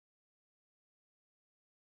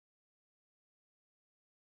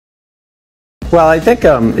Well, I think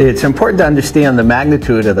it's important to understand the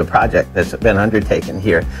magnitude of the project that's been undertaken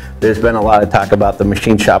here. There's been a lot of talk about the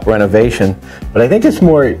machine shop renovation, but I think it's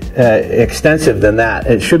more extensive than that.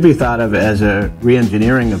 It should be thought of as a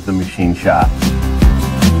re-engineering of the machine shop.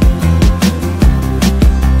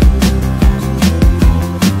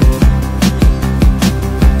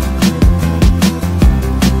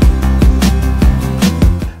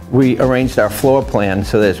 We arranged our floor plan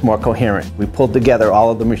so that it's more coherent. We pulled together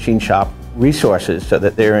all of the machine shop resources so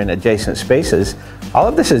that they're in adjacent spaces. All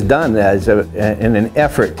of this is done as in an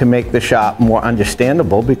effort to make the shop more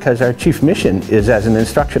understandable, because our chief mission is as an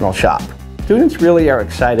instructional shop. Students really are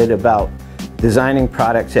excited about designing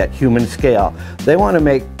products at human scale. They want to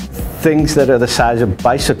make things that are the size of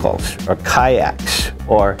bicycles or kayaks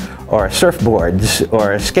or surfboards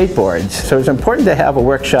or skateboards. So it's important to have a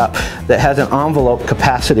workshop that has an envelope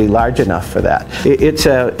capacity large enough for that. It's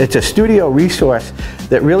a studio resource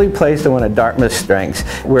that really plays to one of Dartmouth's strengths.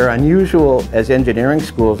 We're unusual as engineering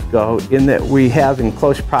schools go in that we have in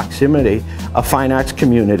close proximity a fine arts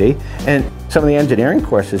community, and some of the engineering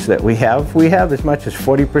courses that we have as much as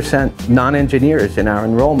 40% non-engineers in our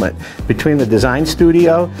enrollment. Between the design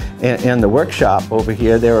studio and the workshop over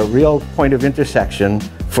here, they're a real point of intersection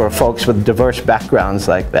for folks with diverse backgrounds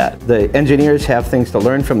like that. The engineers have things to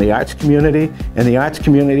learn from the arts community, and the arts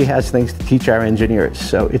community has things to teach our engineers.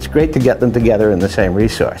 So it's great to get them together in the same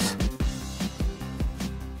resource.